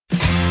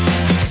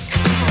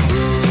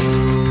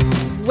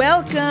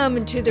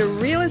Welcome to the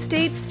Real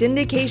Estate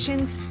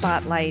Syndication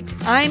Spotlight.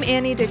 I'm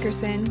Annie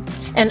Dickerson.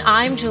 And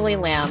I'm Julie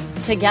Lamb.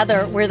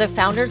 Together, we're the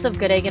founders of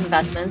Good Egg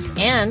Investments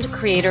and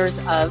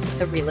creators of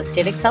the Real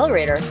Estate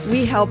Accelerator.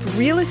 We help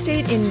real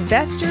estate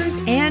investors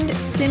and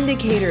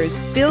syndicators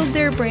build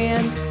their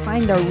brands,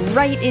 find the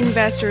right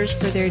investors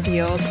for their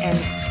deals, and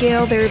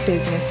scale their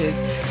businesses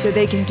so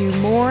they can do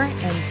more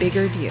and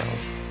bigger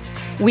deals.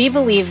 We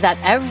believe that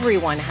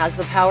everyone has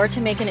the power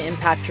to make an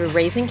impact through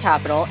raising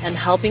capital and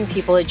helping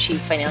people achieve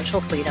financial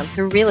freedom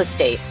through real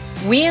estate.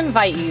 We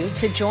invite you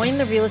to join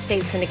the Real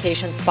Estate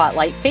Syndication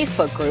Spotlight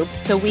Facebook group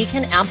so we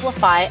can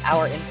amplify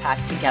our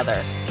impact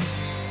together.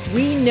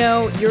 We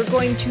know you're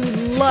going to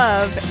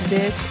love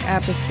this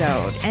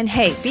episode. And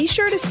hey, be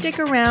sure to stick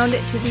around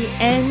to the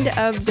end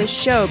of the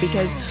show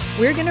because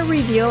we're going to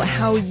reveal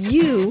how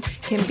you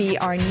can be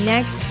our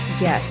next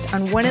guest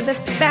on one of the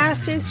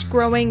fastest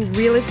growing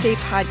real estate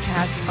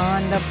podcasts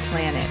on the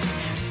planet.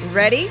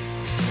 Ready?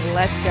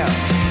 Let's go.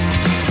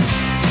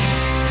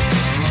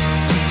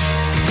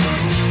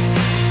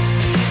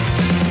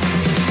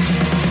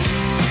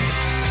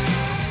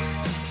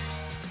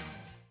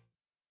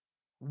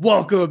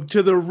 Welcome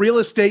to the Real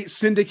Estate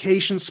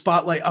Syndication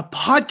Spotlight, a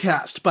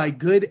podcast by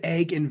Good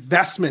Egg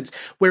Investments,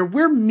 where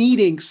we're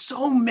meeting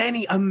so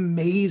many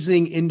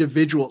amazing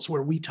individuals,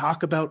 where we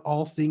talk about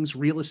all things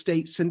real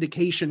estate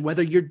syndication,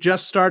 whether you're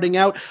just starting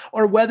out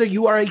or whether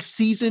you are a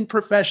seasoned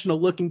professional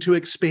looking to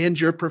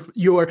expand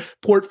your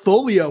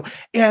portfolio.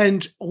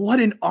 And what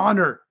an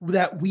honor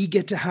that we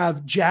get to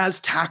have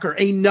Jazz Tacker,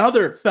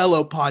 another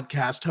fellow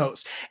podcast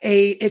host,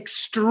 an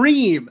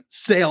extreme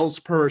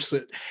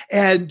salesperson.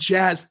 And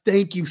Jazz,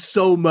 thank you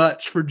so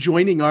much for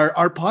joining our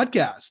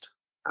podcast.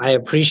 I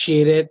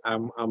appreciate it.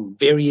 I'm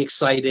very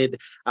excited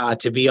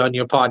to be on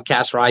your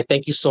podcast, Rye.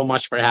 Thank you so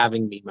much for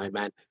having me, my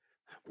man.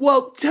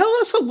 Well, tell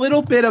us a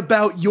little bit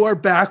about your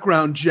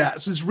background,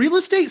 Jazz. Is real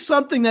estate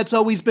something that's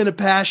always been a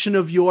passion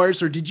of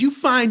yours, or did you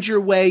find your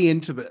way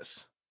into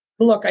this?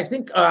 Look, I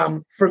think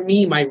for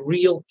me, my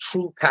real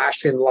true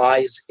passion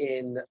lies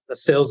in the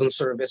sales and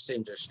service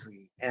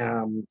industry.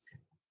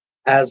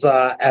 As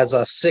a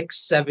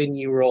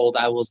 6-7-year-old,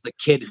 I was the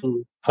kid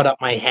who put up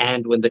my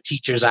hand when the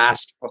teachers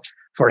asked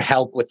for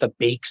help with a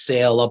bake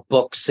sale, a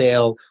book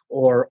sale,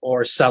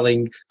 or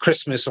selling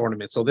Christmas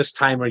ornaments. So this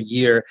time of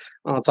year,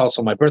 it's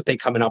also my birthday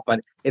coming up,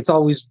 but it's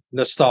always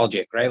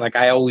nostalgic, right? Like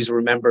I always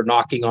remember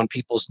knocking on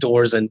people's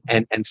doors and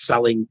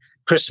selling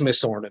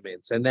Christmas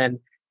ornaments. And then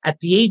at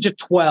the age of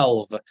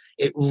 12,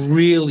 it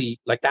really,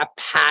 like that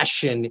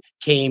passion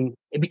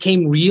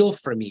became real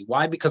for me.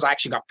 Why? Because I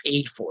actually got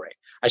paid for it.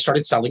 I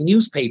started selling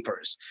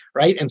newspapers,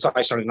 right? And so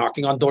I started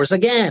knocking on doors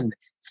again,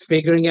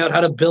 figuring out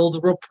how to build a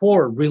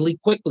rapport really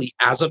quickly.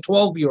 As a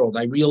 12-year-old,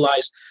 I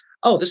realized,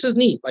 oh, this is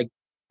neat. Like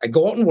I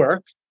go out and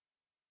work,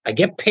 I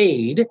get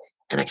paid,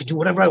 and I can do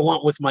whatever I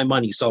want with my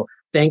money. So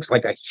thanks,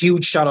 like a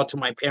huge shout out to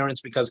my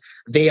parents because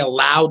they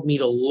allowed me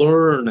to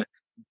learn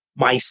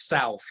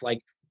myself. Like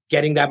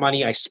getting that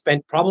money, I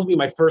spent probably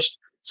my first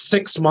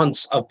 6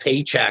 months of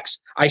paychecks.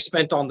 I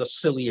spent on the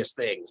silliest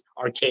things: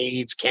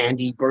 arcades,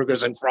 candy,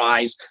 burgers and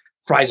fries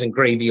and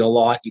gravy a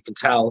lot, you can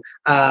tell.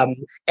 And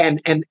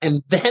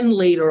then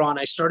later on,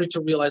 I started to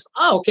realize,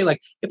 oh, okay,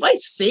 like if I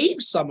save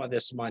some of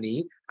this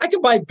money, I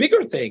can buy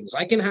bigger things.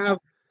 I can have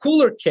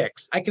cooler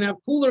kicks. I can have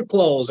cooler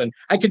clothes, and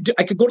I could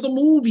go to the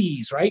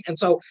movies, right? And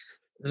so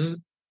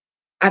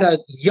at a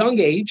young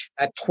age,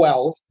 at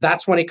 12,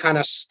 that's when it kind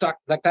of stuck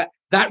like that.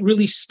 That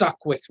really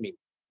stuck with me.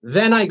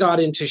 Then I got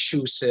into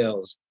shoe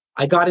sales.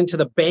 I got into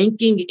the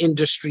banking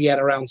industry at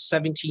around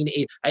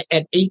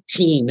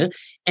 18,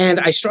 and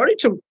I started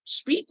to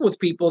speak with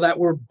people that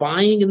were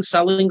buying and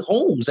selling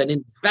homes and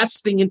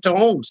investing into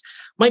homes.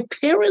 My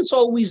parents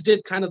always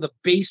did kind of the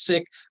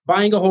basic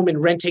buying a home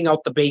and renting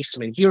out the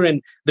basement. Here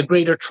in the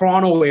greater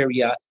Toronto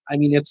area, I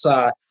mean, it's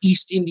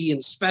East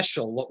Indian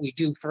special. What we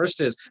do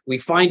first is we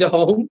find a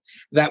home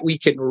that we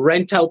can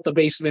rent out the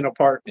basement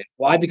apartment.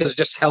 Why? Because it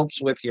just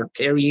helps with your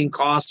carrying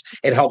costs.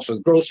 It helps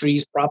with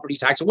groceries, property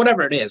tax,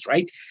 whatever it is,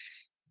 right?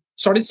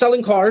 Started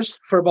selling cars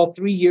for about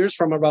 3 years,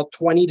 from about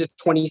 20 to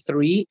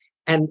 23.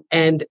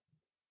 And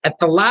at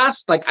the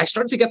last, like I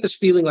started to get this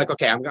feeling like,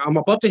 okay, I'm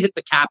about to hit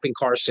the cap in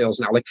car sales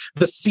now, like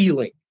the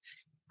ceiling.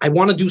 I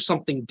want to do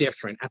something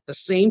different. At the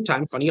same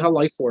time, funny how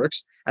life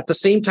works, at the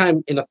same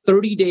time, in a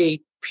 30-day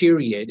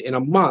period, in a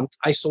month,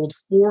 I sold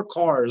 4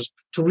 cars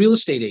to real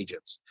estate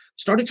agents.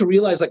 Started to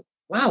realize like,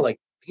 wow, like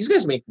these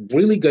guys make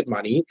really good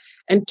money.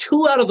 And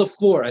 2 out of the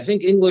 4, I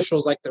think English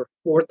was like their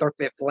 4th or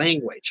 5th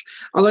language.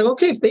 I was like,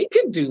 okay, if they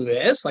can do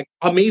this, like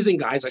amazing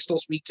guys, I still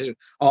speak to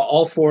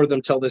all 4 of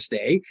them till this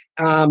day.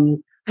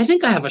 I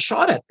think I have a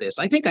shot at this.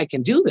 I think I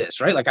can do this,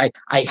 right? Like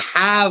I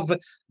have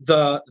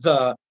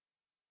the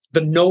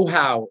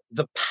know-how,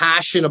 the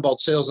passion about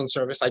sales and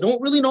service. I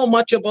don't really know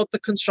much about the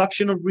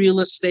construction of real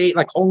estate,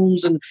 like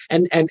homes and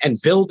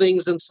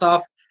buildings and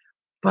stuff,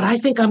 but I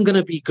think I'm going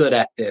to be good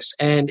at this.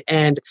 And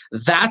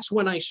that's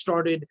when I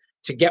started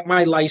to get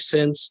my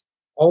license,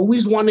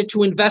 always wanted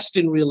to invest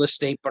in real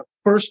estate, but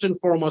first and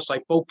foremost, I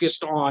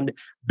focused on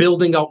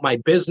building out my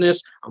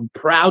business. I'm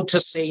proud to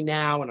say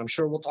now, and I'm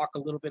sure we'll talk a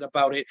little bit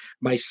about it,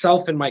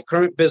 myself and my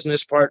current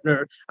business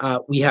partner,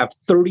 we have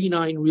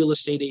 39 real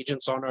estate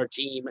agents on our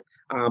team,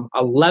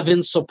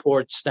 11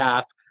 support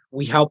staff.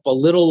 We help a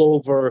little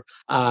over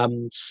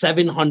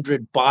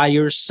 700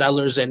 buyers,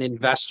 sellers, and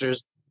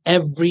investors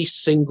every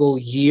single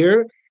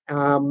year.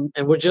 And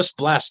we're just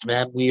blessed,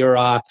 man.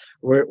 We're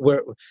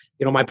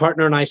my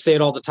partner and I say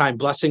it all the time,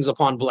 blessings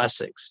upon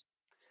blessings.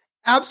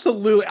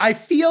 Absolutely. I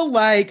feel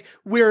like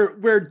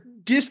we're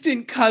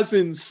distant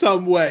cousins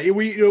some way.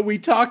 We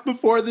talked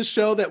before the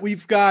show that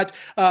we've got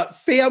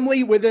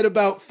family within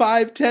about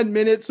 5-10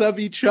 minutes of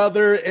each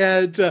other.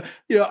 And,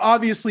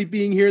 obviously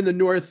being here in the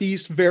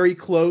Northeast, very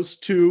close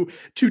to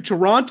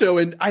Toronto.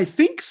 And I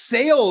think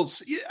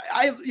sales,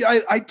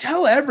 I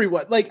tell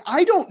everyone, like,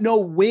 I don't know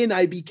when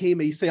I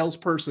became a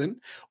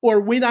salesperson or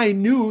when I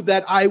knew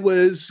that I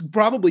was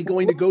probably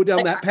going to go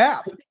down that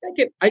path.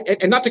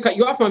 And not to cut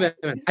you off, my man,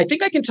 I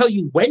think I can tell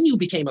you when you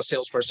became a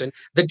salesperson,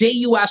 the day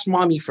you asked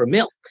mommy for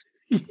milk.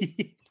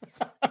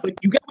 But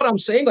you get what I'm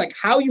saying? Like,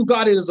 how you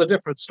got it is a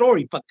different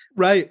story, but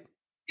right,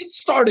 it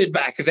started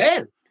back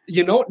then.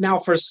 Now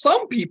for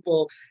some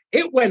people,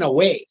 it went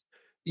away.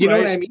 You know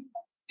what I mean?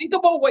 Think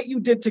about what you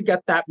did to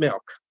get that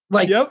milk.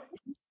 Like, yep.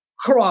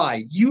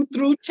 Cry, you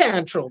threw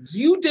tantrums,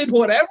 you did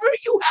whatever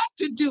you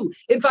had to do.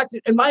 In fact,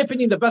 in my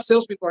opinion, the best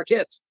salespeople are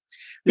kids.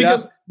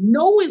 Because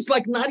no is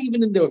like not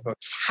even in their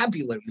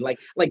vocabulary, like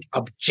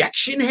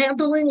objection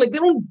handling. Like, they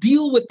don't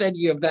deal with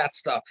any of that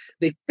stuff.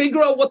 They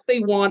figure out what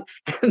they want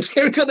and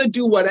they're going to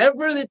do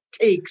whatever it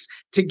takes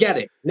to get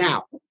it.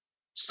 Now,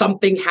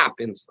 something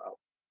happens though.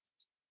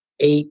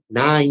 8,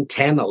 9,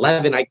 10,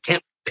 11. I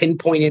can't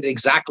pinpoint it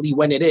exactly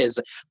when it is,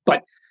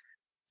 but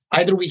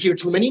either we hear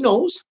too many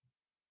no's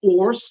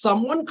or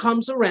someone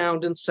comes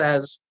around and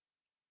says,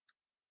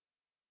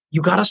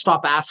 you got to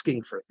stop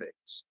asking for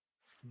things.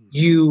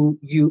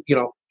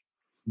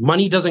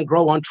 Money doesn't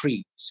grow on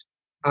trees.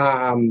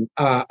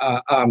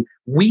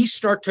 We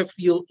start to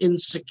feel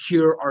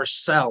insecure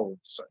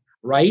ourselves,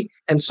 right?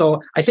 And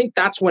so I think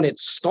that's when it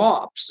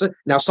stops.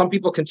 Now, some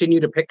people continue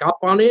to pick up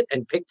on it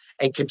and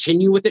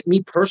continue with it.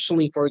 Me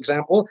personally, for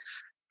example,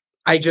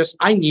 I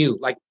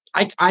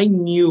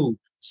knew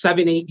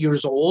 7, 8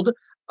 years old.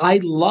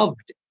 I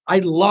loved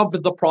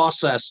the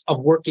process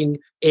of working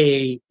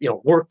a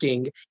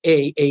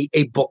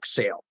book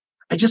sale.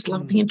 I just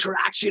love the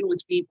interaction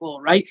with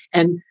people, right?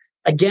 And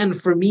again,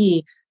 for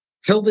me,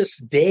 till this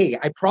day,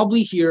 I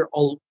probably hear,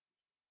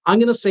 I'm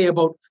going to say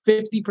about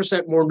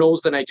 50% more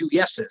no's than I do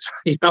yeses.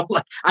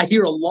 I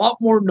hear a lot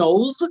more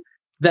no's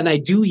than I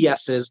do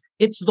yeses.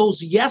 It's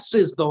those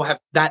yeses, though,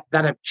 that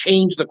have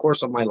changed the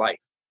course of my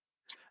life.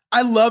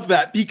 I love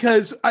that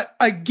because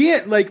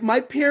like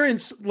my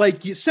parents,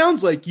 like it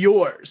sounds like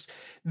yours.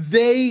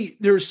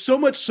 There's so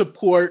much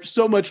support,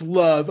 so much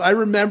love. I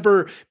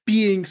remember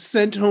being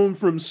sent home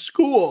from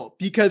school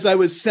because I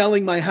was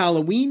selling my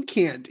Halloween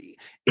candy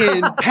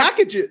in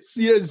packages,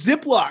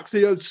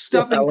 Ziplocs,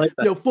 stuffing, like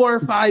 4 or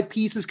 5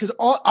 pieces. Because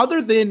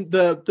other than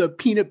the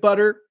peanut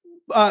butter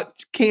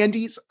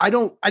candies, I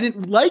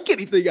didn't like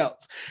anything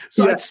else.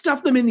 So I'd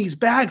stuff them in these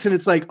bags, and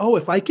it's like, oh,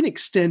 if I can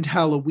extend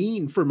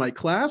Halloween for my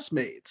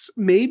classmates,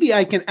 maybe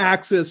I can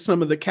access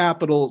some of the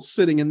capital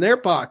sitting in their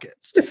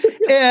pockets.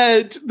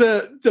 And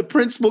the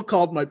principal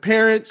called my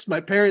parents. My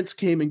parents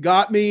came and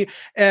got me,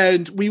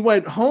 and we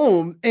went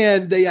home,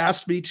 and they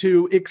asked me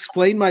to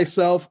explain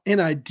myself, and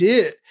I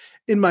did.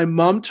 And my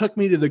mom took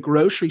me to the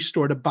grocery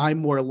store to buy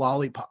more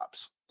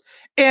lollipops.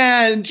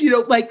 And,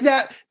 like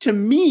that, to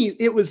me,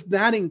 it was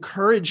that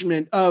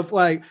encouragement of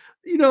like,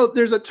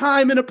 there's a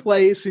time and a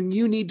place and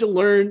you need to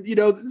learn,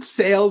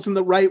 sales and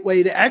the right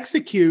way to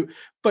execute.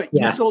 But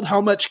you sold how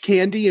much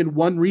candy in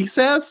one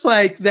recess?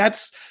 Like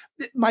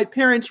my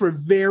parents were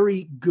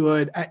very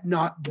good at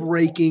not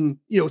breaking,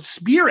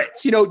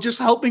 spirits, just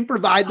helping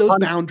provide those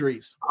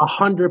boundaries.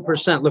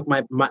 100%. Look,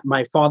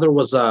 my father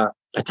was a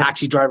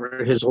taxi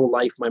driver his whole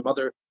life. My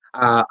mother,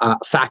 a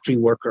factory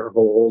worker her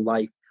whole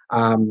life.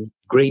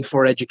 Grade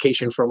 4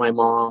 education for my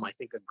mom. I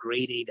think a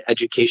grade 8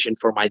 education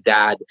for my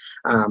dad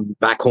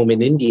back home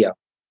in India.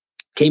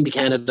 Came to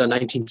Canada in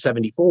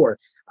 1974.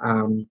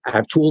 I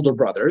have 2 older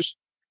brothers.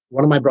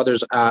 One of my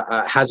brothers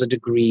has a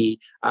degree.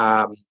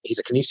 He's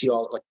a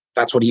kinesiologist. Like,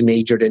 that's what he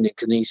majored in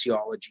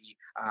kinesiology.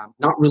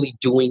 Not really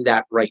doing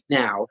that right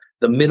now.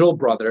 The middle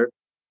brother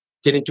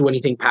didn't do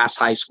anything past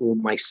high school.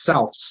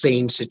 Myself,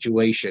 same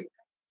situation.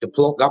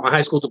 Got my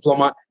high school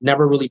diploma.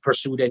 Never really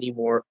pursued any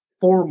more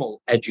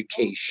formal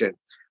education.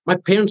 My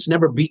parents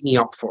never beat me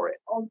up for it.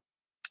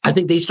 I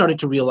think they started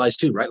to realize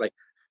too, right? Like,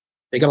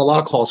 they got a lot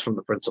of calls from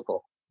the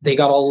principal. They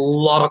got a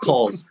lot of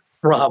calls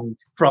from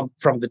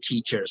the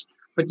teachers.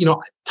 But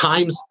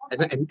times,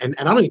 and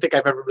I don't even think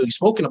I've ever really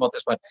spoken about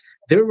this, but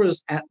there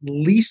was at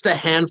least a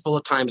handful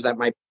of times that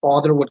my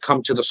father would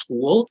come to the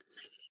school,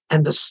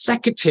 and the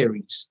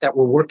secretaries that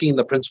were working in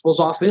the principal's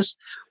office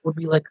would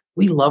be like,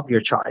 "We love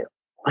your child.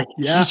 Like,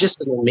 he's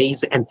just an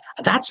amazing," and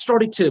that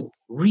started to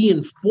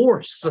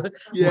reinforce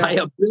my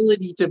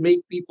ability to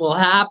make people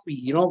happy.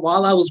 You know,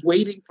 while I was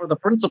waiting for the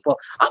principal,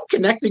 I'm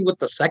connecting with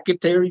the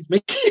secretaries,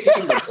 making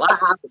them laugh.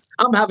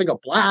 I'm having a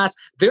blast.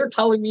 They're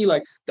telling me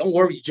like, don't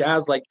worry,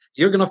 Jazz, like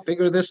you're going to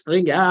figure this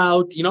thing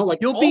out. You know, like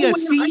you'll be a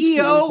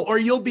CEO or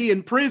you'll be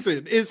in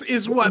prison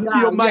is what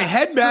my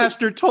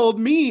headmaster told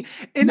me.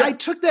 And I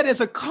took that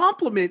as a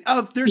compliment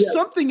of there's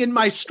something in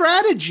my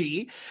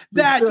strategy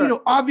that,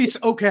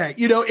 obviously,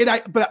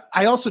 but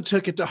I also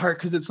took it to heart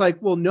because it's like,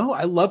 well, no,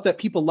 I love that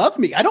people love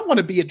me. I don't want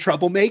to be a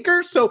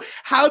troublemaker. So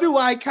how do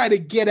I kind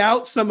of get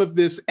out some of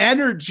this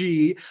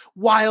energy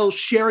while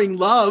sharing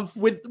love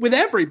with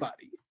everybody?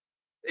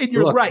 And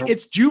you're right.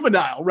 It's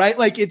juvenile, right?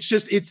 Like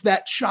it's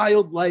that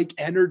childlike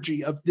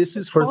energy of this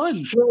is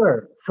fun.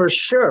 For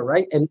sure.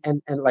 Right.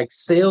 And like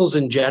sales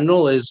in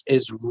general is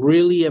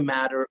really a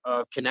matter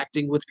of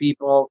connecting with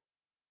people,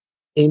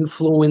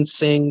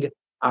 influencing,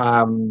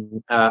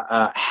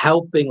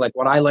 helping. Like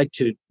what I like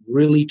to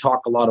really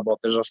talk a lot about,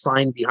 there's a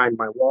sign behind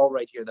my wall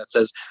right here that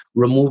says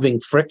removing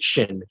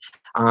friction.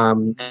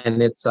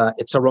 And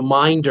it's a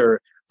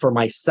reminder for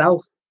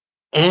myself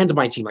and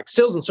my team. Like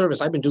sales and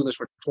service, I've been doing this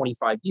for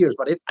 25 years,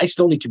 but I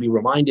still need to be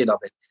reminded of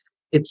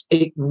it.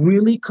 It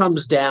really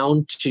comes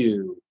down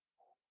to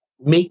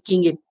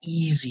making it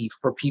easy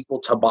for people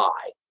to buy,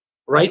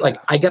 right? Like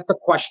I get the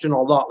question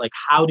a lot, like,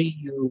 how do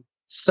you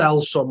sell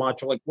so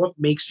much? Or like, what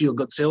makes you a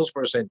good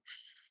salesperson?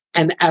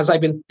 And as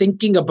I've been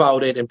thinking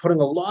about it and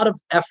putting a lot of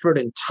effort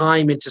and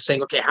time into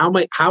saying, okay, how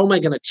am I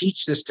going to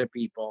teach this to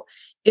people?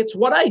 It's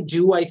what I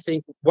do. I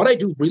think what I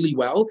do really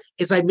well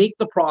is I make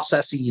the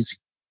process easy.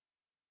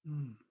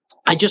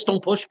 I just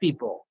don't push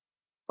people.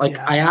 Like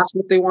I ask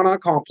what they want to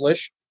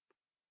accomplish.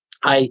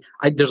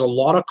 There's a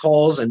lot of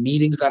calls and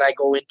meetings that I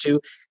go into,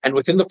 and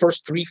within the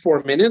first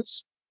 3-4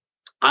 minutes,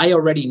 I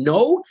already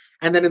know.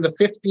 And then in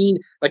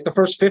the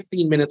first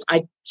 15 minutes,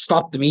 I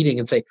stop the meeting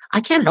and say, I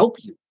can't help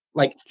you.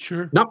 Like,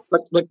 not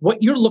like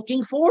what you're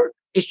looking for.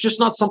 It's just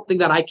not something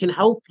that I can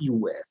help you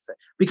with,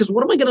 because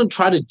what am I going to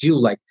try to do?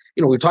 Like,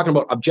 we're talking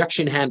about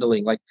objection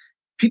handling. Like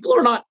people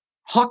are not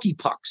hockey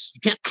pucks. You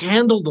can't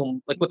handle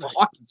them like with a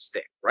hockey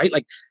stick, right?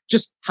 Like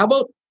just how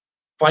about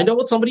find out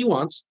what somebody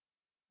wants,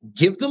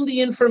 give them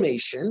the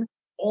information,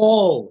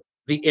 all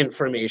the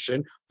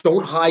information,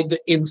 don't hide the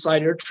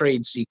insider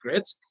trade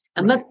secrets,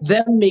 and let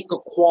them make a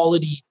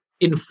quality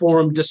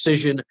informed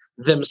decision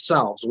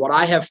themselves. What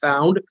I have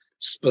found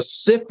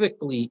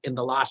specifically in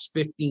the last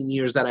 15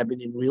 years that I've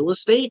been in real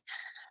estate,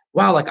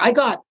 wow, like I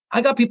got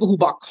people who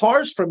bought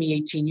cars from me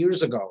 18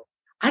 years ago.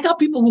 I got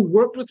people who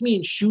worked with me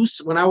in shoes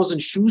when I was in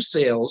shoe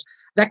sales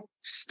that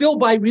still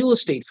buy real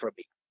estate from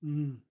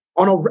me.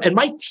 And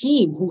my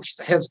team who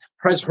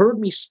has heard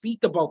me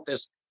speak about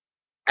this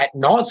ad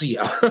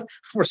nausea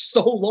for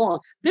so long,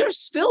 they're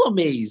still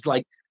amazed.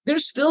 Like they're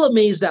still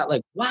amazed at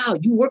like, wow,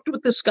 you worked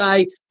with this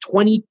guy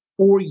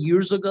 24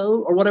 years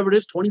ago or whatever it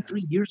is,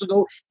 23 years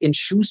ago in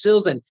shoe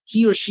sales, and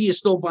he or she is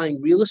still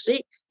buying real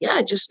estate. Yeah,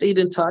 I just stayed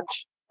in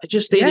touch.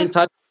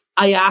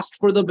 I asked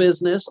for the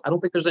business. I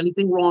don't think there's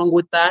anything wrong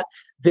with that.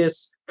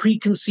 This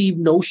preconceived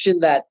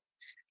notion that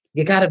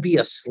you got to be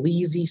a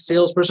sleazy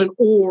salesperson,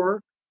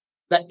 or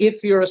that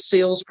if you're a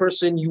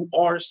salesperson, you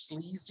are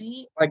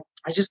sleazy. Like,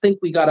 I just think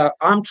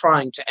I'm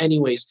trying to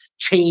anyways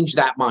change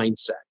that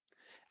mindset.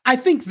 I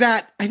think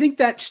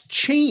that's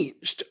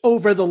changed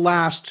over the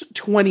last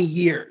 20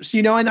 years,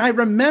 and I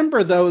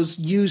remember those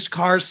used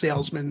car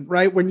salesmen,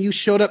 right? When you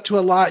showed up to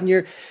a lot and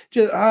you're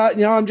just,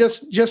 I'm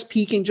just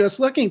peeking, just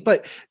looking,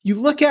 but you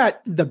look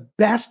at the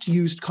best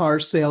used car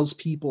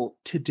salespeople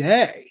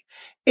today.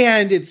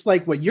 And it's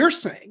like what you're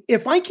saying.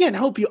 If I can't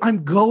help you,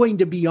 I'm going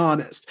to be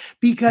honest,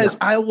 because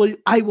I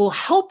will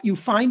help you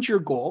find your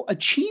goal,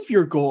 achieve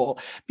your goal,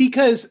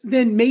 because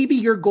then maybe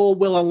your goal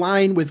will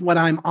align with what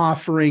I'm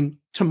offering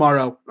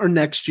tomorrow or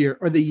next year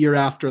or the year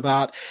after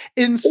that.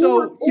 And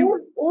so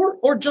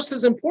or just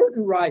as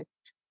important, right?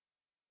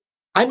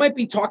 I might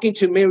be talking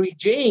to Mary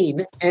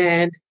Jane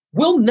and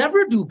we'll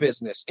never do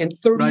business in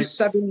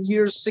 37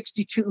 years,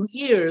 62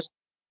 years,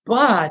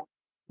 but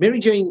Mary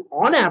Jane,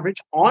 on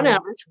average,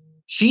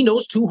 she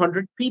knows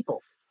 200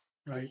 people.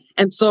 Right.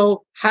 And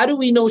so how do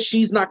we know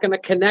she's not going to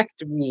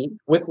connect me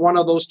with one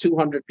of those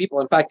 200 people?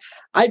 In fact,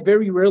 I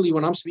very rarely,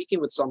 when I'm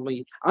speaking with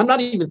somebody, I'm not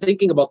even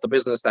thinking about the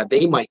business that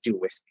they might do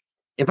with me.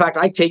 In fact,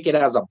 I take it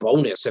as a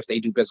bonus if they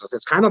do business.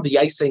 It's kind of the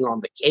icing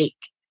on the cake.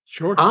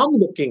 Sure. I'm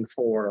looking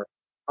for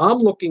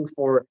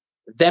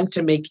them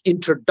to make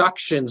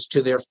introductions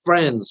to their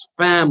friends,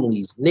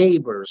 families,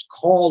 neighbors,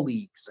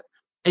 colleagues.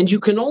 And you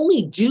can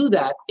only do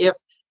that if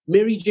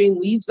Mary Jane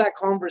leaves that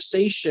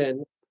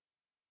conversation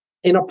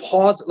in a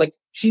pause, like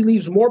she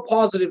leaves more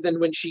positive than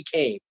when she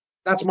came.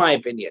 That's my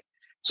opinion.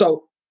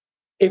 So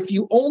if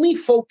you only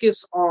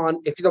focus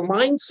on, if the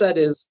mindset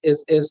is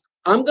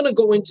I'm going to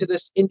go into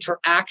this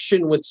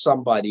interaction with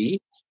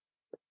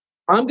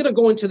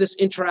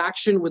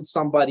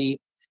somebody,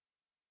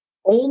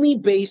 only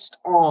based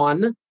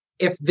on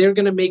if they're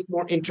going to make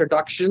more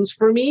introductions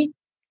for me,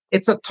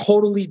 it's a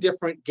totally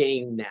different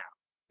game now.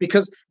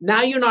 Because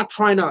now you're not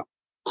trying to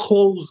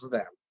close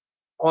them.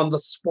 on the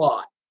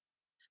spot.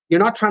 You're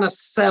not trying to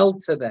sell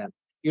to them.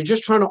 You're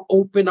just trying to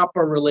open up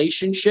a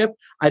relationship.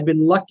 I've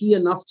been lucky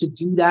enough to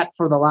do that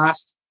for the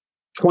last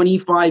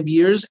 25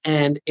 years,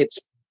 and it's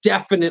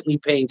definitely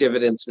paying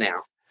dividends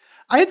now.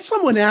 I had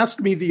someone ask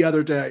me the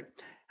other day,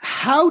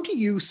 how do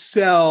you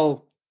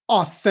sell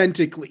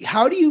authentically?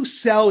 How do you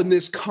sell in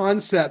this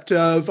concept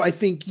of, I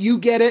think you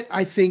get it,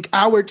 I think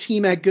our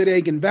team at Good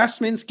Egg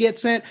Investments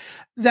gets it,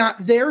 that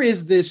there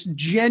is this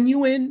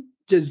genuine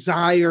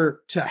desire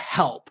to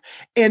help.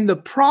 And the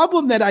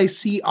problem that I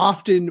see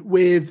often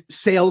with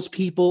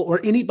salespeople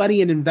or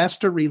anybody in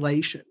investor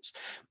relations,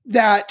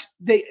 that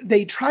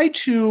they try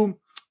to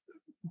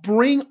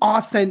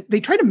they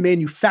try to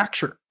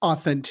manufacture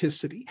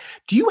authenticity.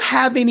 Do you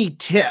have any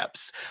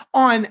tips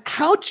on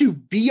how to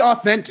be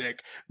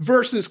authentic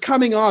versus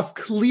coming off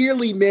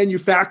clearly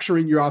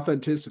manufacturing your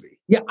authenticity?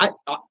 Yeah,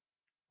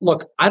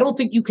 look, I don't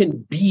think you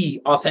can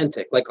be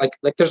authentic. Like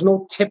there's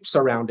no tips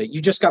around it.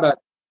 You just gotta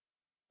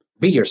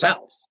be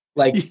yourself.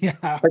 Like, you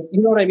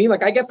know what I mean?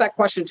 Like, I get that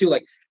question too.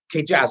 Like,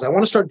 okay, Jas, I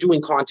want to start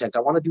doing content.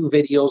 I want to do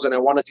videos and I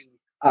want to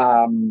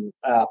do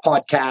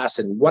podcasts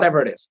and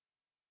whatever it is.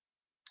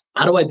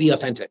 How do I be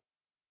authentic?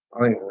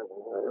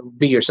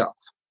 Be yourself.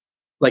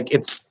 Like,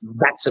 it's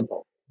that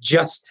simple.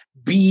 Just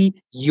be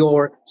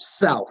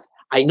yourself.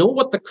 I know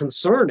what the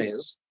concern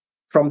is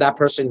from that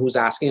person who's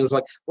asking. It was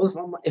like,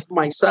 well,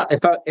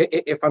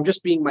 if I'm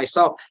just being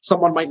myself,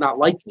 someone might not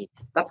like me.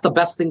 That's the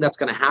best thing that's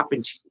going to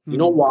happen to you. You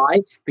know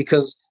why?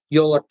 Because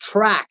you'll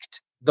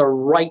attract the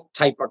right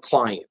type of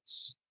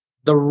clients,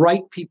 the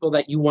right people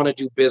that you want to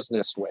do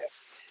business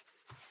with.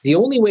 The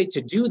only way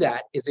to do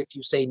that is if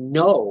you say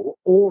no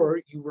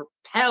or you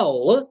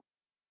repel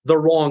the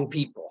wrong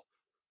people.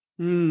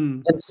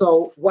 And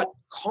so what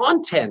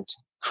content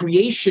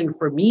creation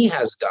for me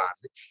has done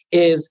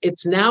is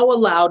it's now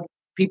allowed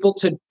people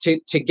to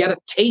get a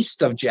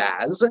taste of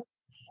Jas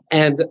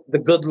and the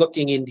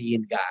good-looking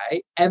Indian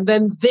guy, and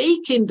then they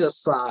can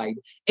decide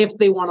if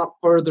they want to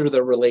further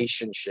the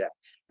relationship.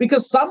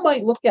 Because some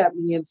might look at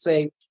me and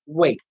say,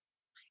 wait,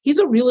 he's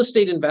a real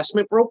estate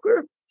investment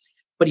broker,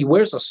 but he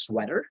wears a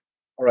sweater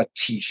or a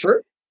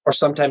t-shirt or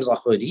sometimes a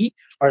hoodie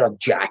or a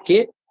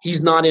jacket.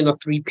 He's not in a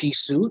 3-piece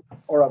suit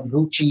or a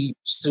Gucci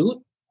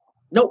suit.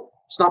 No,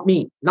 it's not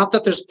me. Not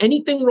that there's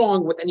anything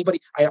wrong with anybody.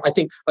 I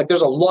think like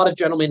there's a lot of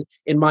gentlemen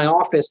in my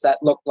office that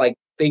look like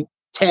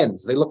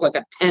tens. They look like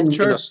a 10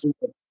 in a suit,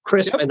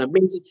 crisp and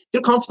amazing.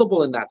 They're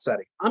comfortable in that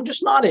setting. I'm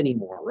just not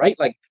anymore, right?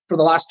 Like for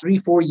the last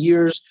 3-4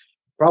 years,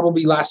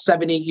 probably last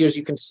 7-8 years,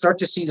 you can start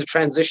to see the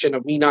transition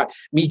of me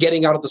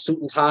getting out of the suit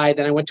and tie.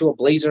 Then I went to a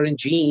blazer and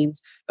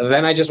jeans. And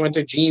then I just went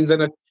to jeans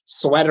and a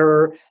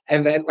sweater,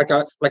 and then like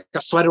a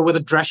sweater with a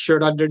dress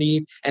shirt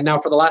underneath. And now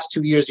for the last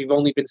 2 years, you've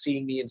only been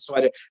seeing me in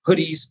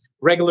hoodies,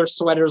 regular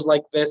sweaters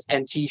like this,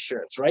 and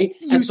t-shirts, right?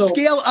 You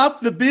scale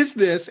up the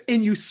business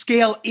and you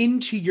scale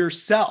into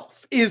yourself.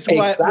 Is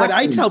what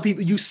I tell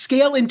people. You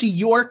scale into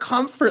your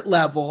comfort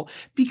level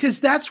because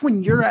that's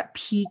when you're at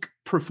peak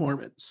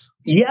performance.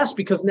 Yes,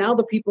 because now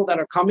the people that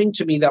are coming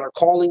to me, that are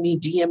calling me,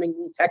 DMing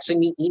me, texting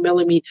me,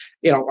 emailing me,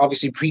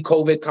 obviously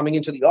pre-COVID coming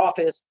into the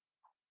office,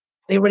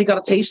 they already got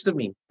a taste of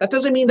me. That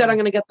doesn't mean that I'm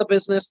going to get the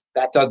business.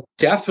 That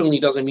definitely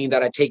doesn't mean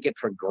that I take it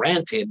for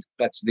granted.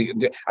 It's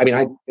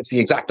the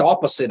exact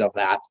opposite of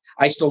that.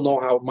 I still know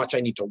how much I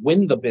need to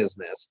win the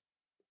business,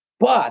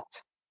 but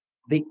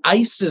the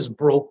ice is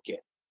broken.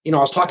 I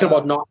was talking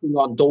about knocking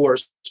on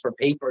doors for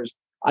papers.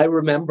 I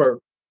remember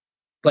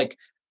like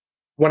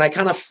when I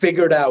kind of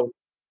figured out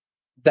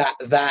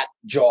that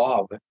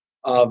job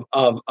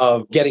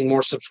of getting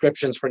more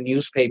subscriptions for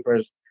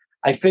newspapers,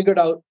 I figured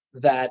out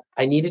that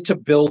I needed to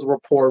build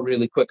rapport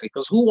really quickly,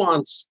 because who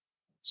wants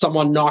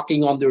someone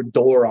knocking on their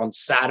door on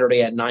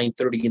Saturday at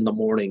 9:30 in the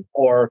morning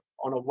or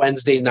on a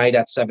Wednesday night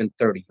at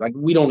 7:30? Like,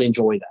 we don't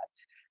enjoy that.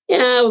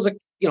 Yeah, I was a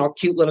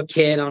cute little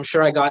kid. I'm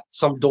sure I got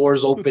some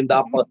doors opened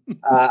up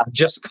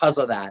just because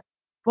of that.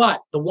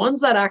 But the ones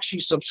that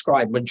actually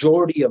subscribe,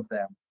 majority of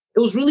them,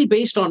 it was really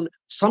based on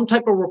some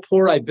type of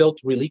rapport I built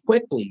really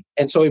quickly.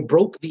 And so it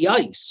broke the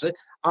ice,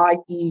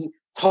 i.e.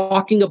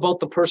 talking about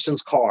the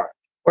person's car,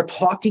 or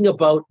talking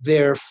about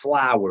their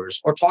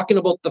flowers, or talking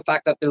about the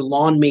fact that their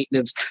lawn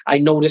maintenance, I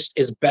noticed,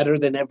 is better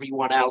than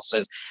everyone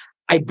else's.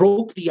 I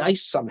broke the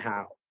ice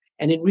somehow.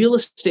 And in real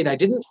estate, I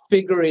didn't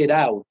figure it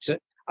out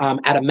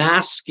at a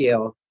mass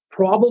scale.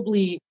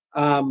 Probably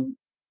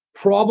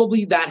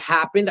that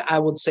happened, I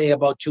would say,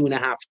 about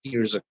 2.5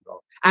 years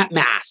ago at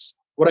mass.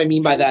 What I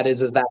mean by that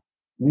is that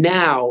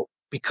now,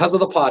 because of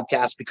the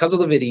podcast, because of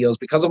the videos,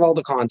 because of all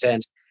the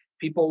content,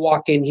 people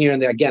walk in here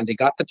and they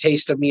got the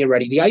taste of me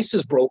already. The ice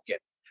is broken.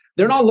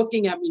 They're not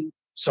looking at me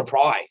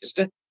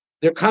surprised.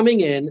 They're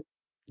coming in.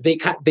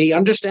 They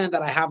understand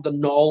that I have the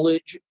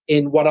knowledge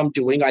in what I'm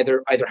doing,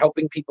 either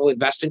helping people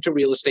invest into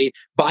real estate,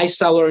 buy,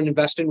 sell, or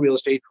invest in real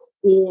estate,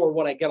 or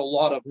what I get a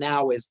lot of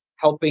now is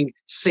helping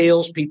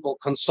salespeople,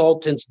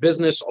 consultants,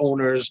 business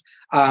owners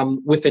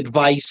with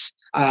advice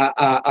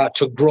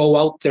to grow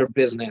out their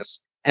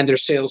business and their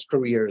sales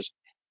careers.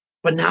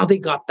 But now they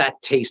got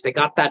that taste. They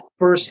got that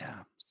first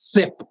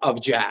sip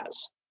of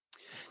Jas.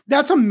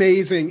 That's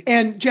amazing.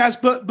 And Jas,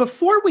 but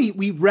before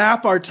we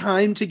wrap our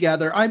time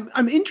together,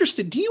 I'm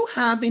interested. Do you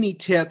have any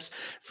tips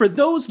for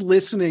those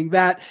listening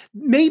that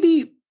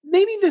maybe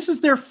this is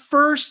their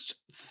first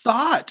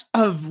thought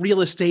of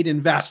real estate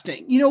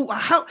investing? You know,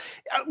 how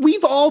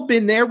we've all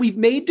been there. We've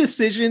made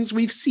decisions.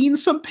 We've seen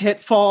some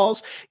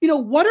pitfalls. You know,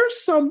 what are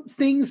some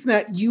things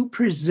that you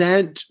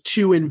present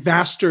to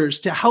investors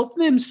to help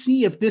them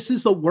see if this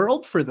is the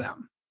world for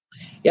them?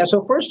 Yeah.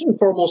 So first and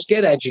foremost,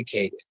 get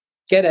educated.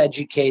 Get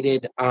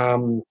educated.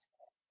 You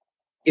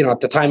know, at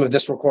the time of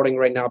this recording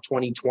right now,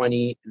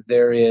 2020,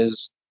 there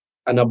is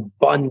an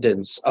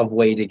abundance of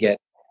way to get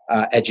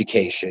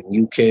education.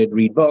 You could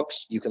read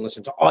books. You can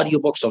listen to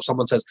audiobooks. So if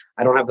someone says,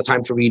 I don't have the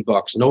time to read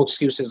books, no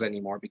excuses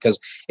anymore. Because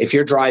if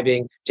you're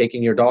driving,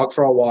 taking your dog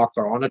for a walk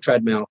or on a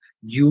treadmill,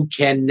 you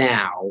can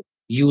now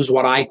use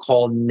what I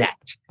call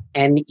NET,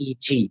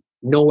 N-E-T,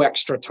 no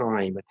extra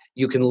time.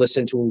 You can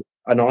listen to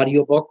an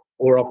audiobook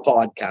or a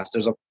podcast.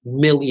 There's a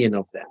million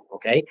of them.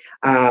 Okay.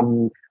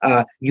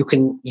 You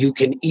can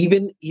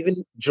even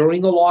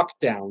during the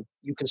lockdown,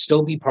 you can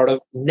still be part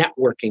of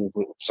networking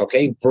groups.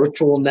 Okay.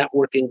 Virtual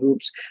networking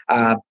groups,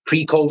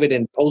 pre-COVID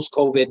and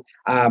post-COVID.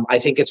 I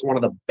think it's one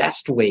of the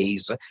best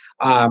ways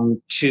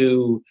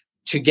to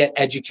get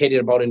educated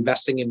about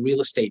investing in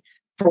real estate.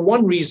 For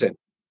one reason,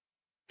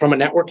 from a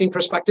networking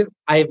perspective,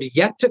 I have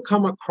yet to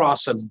come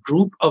across a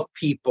group of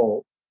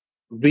people,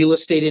 real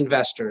estate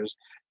investors,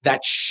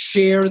 that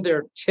share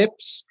their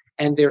tips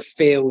and their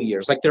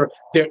failures, like their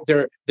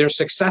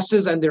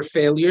successes and their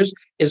failures,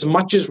 as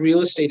much as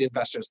real estate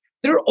investors.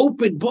 They're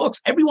open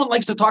books. Everyone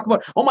likes to talk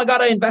about, oh my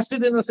God, I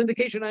invested in a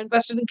syndication. I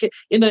invested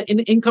in an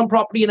income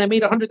property and I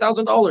made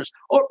 $100,000.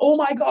 Or, oh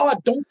my God,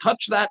 don't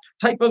touch that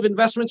type of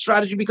investment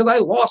strategy because I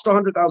lost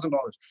 $100,000.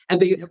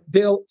 And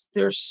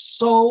they're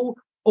so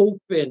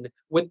open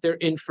with their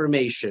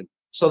information.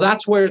 So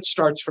that's where it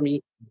starts for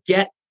me.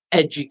 Get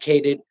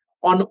educated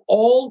on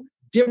all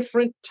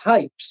different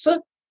types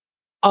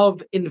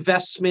of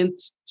investment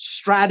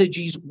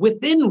strategies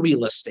within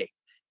real estate.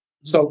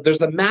 So there's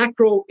the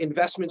macro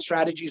investment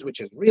strategies, which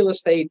is real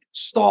estate,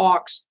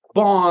 stocks,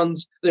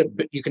 bonds.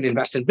 You can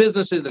invest in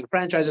businesses and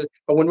franchises.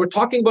 But when we're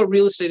talking about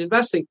real estate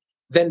investing,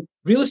 then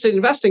real estate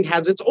investing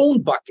has its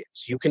own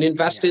buckets. You can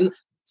invest in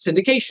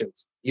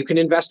syndications. You can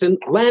invest in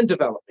land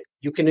development.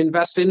 You can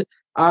invest in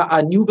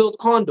new build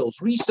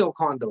condos, resale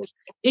condos,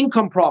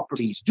 income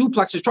properties,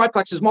 duplexes,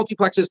 triplexes,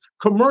 multiplexes,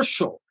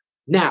 commercial.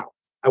 Now,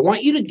 I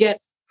want you to get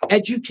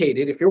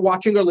educated. If you're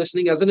watching or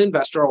listening as an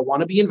investor or want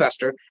to be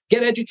investor,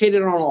 get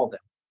educated on all of them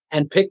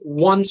and pick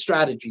one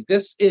strategy.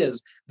 This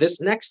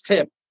next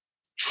tip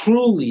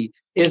truly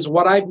is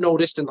what I've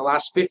noticed in the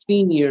last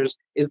 15 years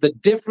is the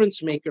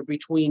difference maker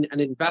between an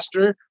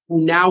investor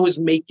who now is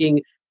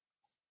making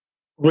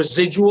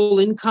residual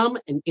income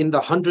in the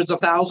hundreds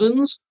of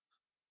thousands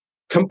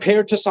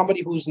compared to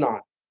somebody who's not.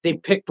 They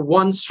picked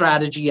one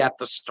strategy at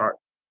the start.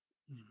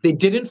 They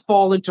didn't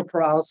fall into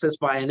paralysis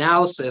by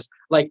analysis.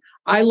 Like,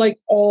 I like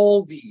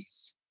all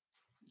these.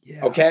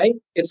 Yeah. Okay.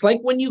 It's like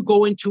when you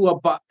go into a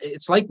buffet.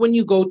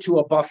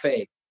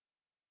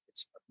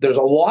 There's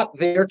a lot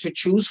there to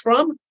choose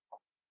from.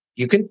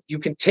 You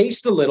can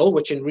taste a little,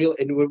 which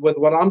with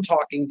what I'm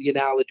talking, the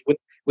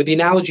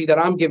analogy that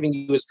I'm giving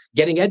you is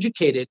getting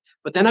educated.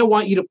 But then I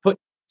want you to put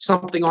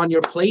something on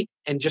your plate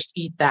and just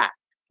eat that.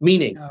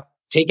 Meaning,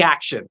 take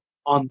action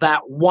on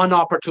that one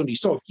opportunity.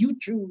 So if you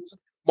choose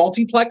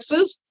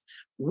multiplexes,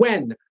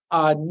 when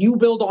a new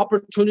build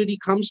opportunity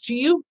comes to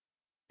you,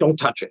 don't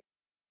touch it.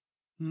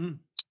 Mm.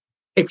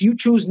 If you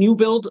choose new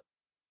build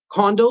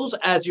condos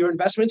as your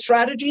investment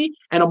strategy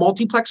and a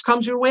multiplex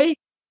comes your way,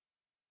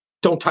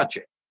 don't touch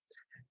it.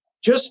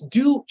 Just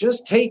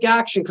take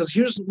action, because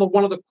here's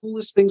one of the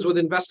coolest things with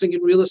investing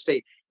in real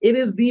estate. It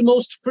is the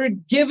most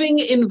forgiving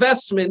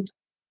investment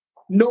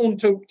known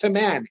to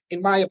man,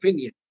 in my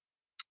opinion.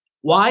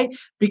 Why?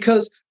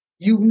 Because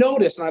you've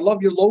noticed, and I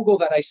love your logo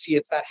that I see,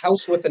 it's that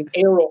house with an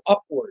arrow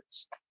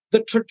upwards. The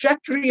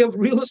trajectory of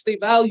real estate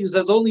values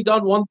has only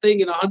done one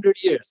thing in 100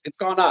 years. It's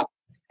gone up.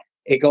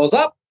 It goes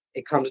up,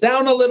 it comes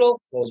down a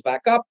little, goes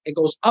back up, it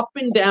goes up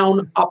and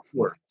down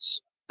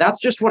upwards. That's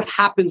just what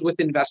happens with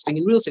investing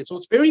in real estate. So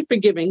it's very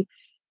forgiving,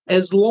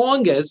 as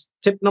long as,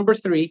 tip number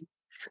 3,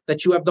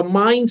 that you have the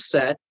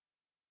mindset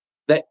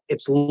that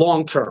it's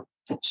long-term.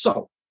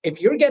 So if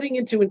you're getting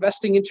into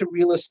investing into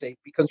real estate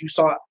because you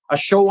saw a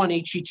show on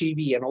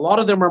HGTV, and a lot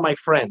of them are my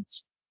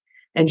friends,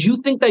 and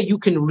you think that you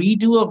can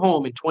redo a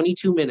home in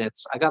 22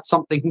 minutes, I got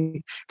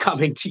something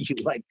coming to you.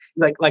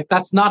 Like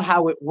that's not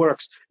how it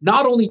works.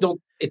 Not only don't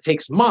it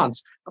takes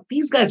months, but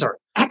these guys are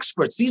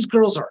experts. These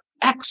girls are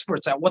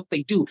experts at what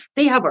they do.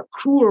 They have a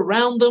crew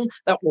around them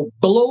that will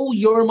blow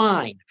your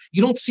mind.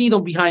 You don't see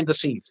them behind the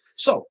scenes.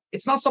 So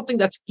it's not something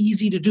that's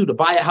easy to do, to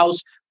buy a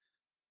house,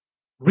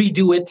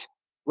 redo it,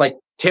 like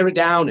tear it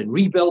down and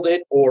rebuild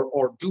it,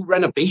 or do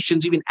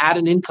renovations, even add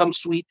an income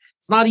suite.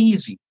 It's not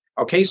easy.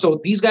 Okay, so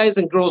these guys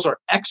and girls are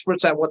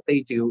experts at what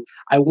they do.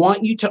 I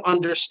want you to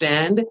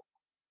understand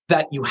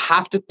that you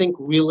have to think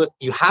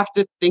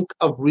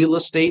of real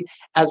estate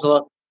as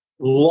a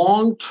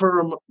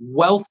long-term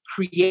wealth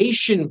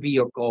creation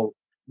vehicle,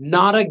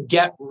 not a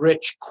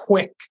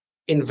get-rich-quick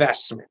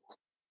investment.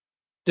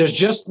 There's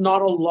just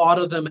not a lot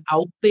of them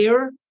out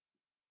there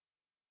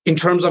in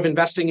terms of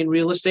investing in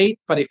real estate.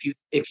 But if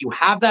you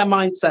have that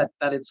mindset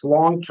that it's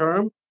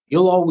long-term,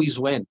 you'll always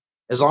win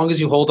as long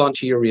as you hold on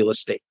to your real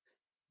estate.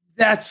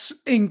 That's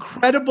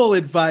incredible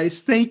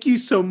advice. Thank you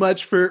so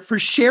much for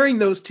sharing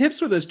those tips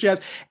with us, Jas.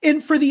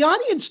 And for the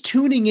audience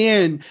tuning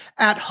in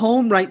at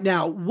home right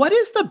now, what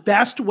is the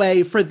best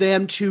way for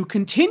them to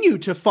continue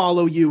to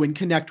follow you and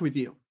connect with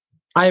you?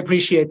 I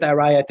appreciate that,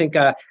 Rai. I think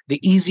the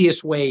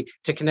easiest way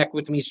to connect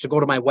with me is to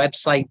go to my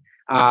website,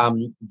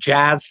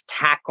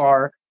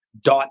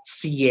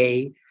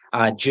 jastakhar.ca,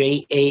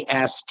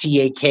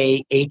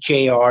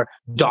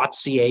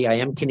 JASTAKHAR.ca. I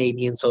am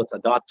Canadian, so it's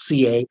a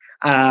 .ca.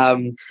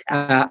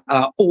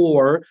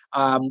 Or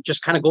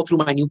just kind of go through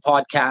my new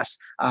podcast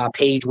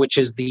page, which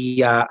is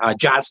the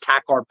Jas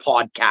Takhar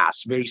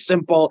podcast. Very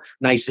simple,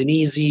 nice and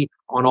easy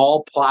on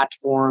all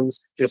platforms.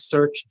 Just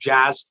search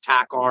Jas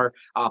Takhar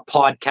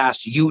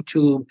podcast,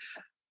 YouTube.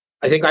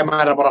 I think I'm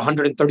at about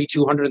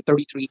 132,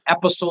 133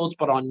 episodes,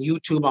 but on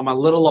YouTube, I'm a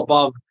little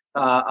above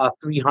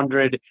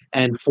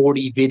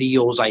 340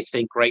 videos, I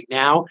think, right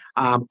now.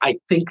 I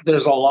think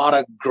there's a lot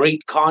of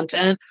great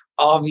content.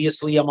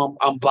 Obviously, I'm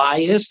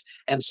biased,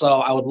 and so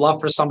I would love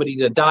for somebody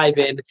to dive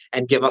in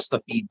and give us the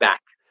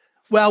feedback.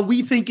 Well,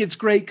 we think it's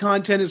great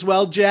content as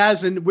well,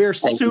 Jas, and we're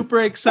super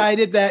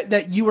excited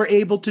that you were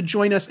able to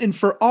join us. And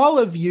for all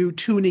of you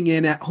tuning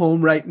in at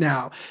home right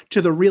now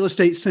to the Real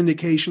Estate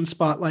Syndication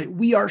Spotlight,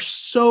 we are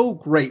so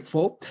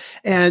grateful.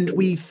 And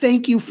we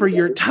thank you for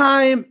your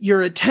time,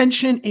 your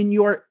attention, and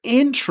your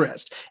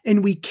interest.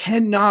 And we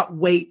cannot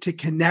wait to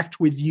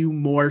connect with you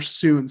more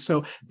soon.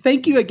 So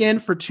thank you again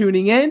for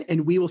tuning in,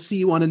 and we will see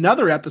you on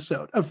another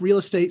episode of Real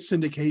Estate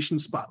Syndication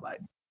Spotlight.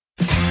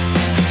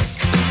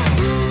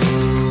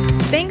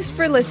 Thanks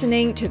for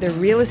listening to the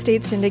Real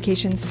Estate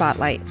Syndication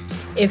Spotlight.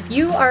 If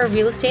you are a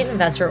real estate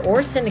investor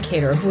or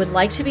syndicator who would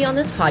like to be on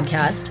this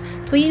podcast,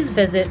 please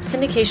visit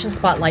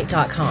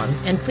syndicationspotlight.com,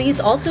 and please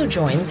also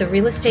join the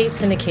Real Estate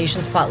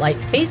Syndication Spotlight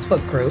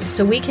Facebook group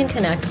so we can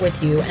connect with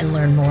you and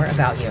learn more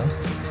about you.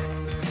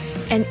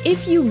 And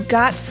if you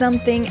got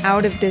something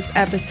out of this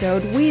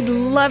episode, we'd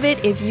love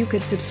it if you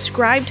could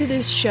subscribe to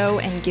this show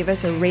and give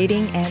us a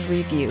rating and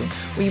review.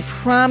 We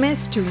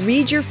promise to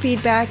read your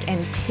feedback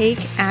and take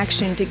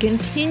action to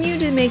continue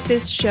to make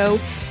this show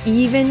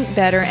even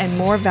better and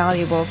more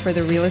valuable for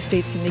the real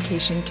estate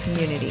syndication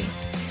community.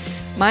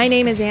 My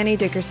name is Annie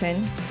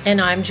Dickerson.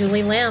 And I'm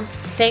Julie Lamb.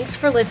 Thanks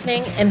for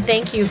listening, and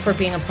thank you for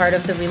being a part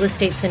of the Real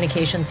Estate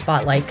Syndication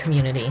Spotlight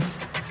community.